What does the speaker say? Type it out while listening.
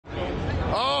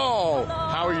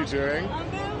you doing? I'm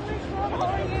good. How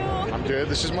are you? I'm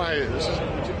good. Is it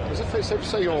safe to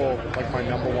say you're like my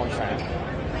 #1 fan?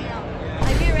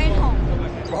 I be Rainhoe.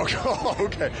 Oh,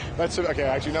 okay. That's it. Okay,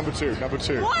 actually, number two.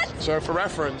 What? So for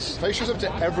reference, Faye shows up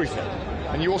to everything.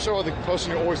 And you also are the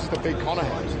person who always has the big Connor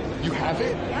hat. You have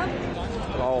it? Yep.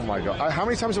 Oh my god. How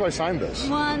many times have I signed this?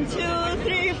 1, 2,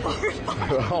 3, 4,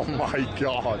 5. Oh my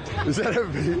god. Is that a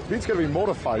Pete? Pete's gonna be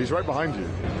mortified. He's right behind you.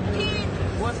 Pete.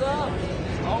 What's up?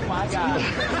 Oh my god.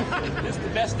 This is the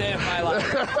best day of my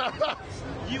life.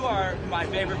 You are my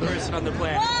favorite person on the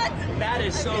planet. What? That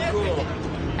is so cool.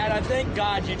 And I thank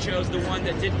God you chose the one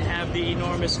that didn't have the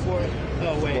enormous fort.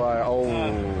 Oh wait. Right,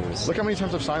 look how many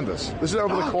times I've signed this. This is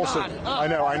over the course God. of... I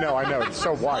know. It's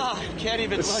so white. Can't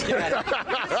even look at it.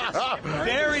 It's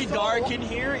very dark in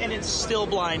here and it's still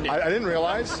blinding. I didn't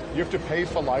realize you have to pay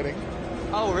for lighting.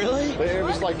 Oh really? It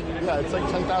was like, yeah, it's like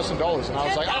 $10,000. And I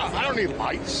was like, I don't need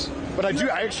lights. But I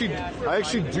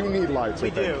actually do need lights. We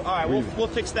do. All right, we'll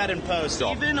fix that in post.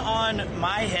 Stop. Even on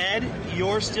my head,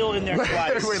 you're still in there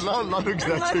twice. Wait, Ludwig's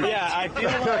there too. Yeah, I feel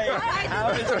like, how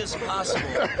is this possible?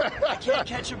 I can't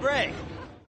catch a break.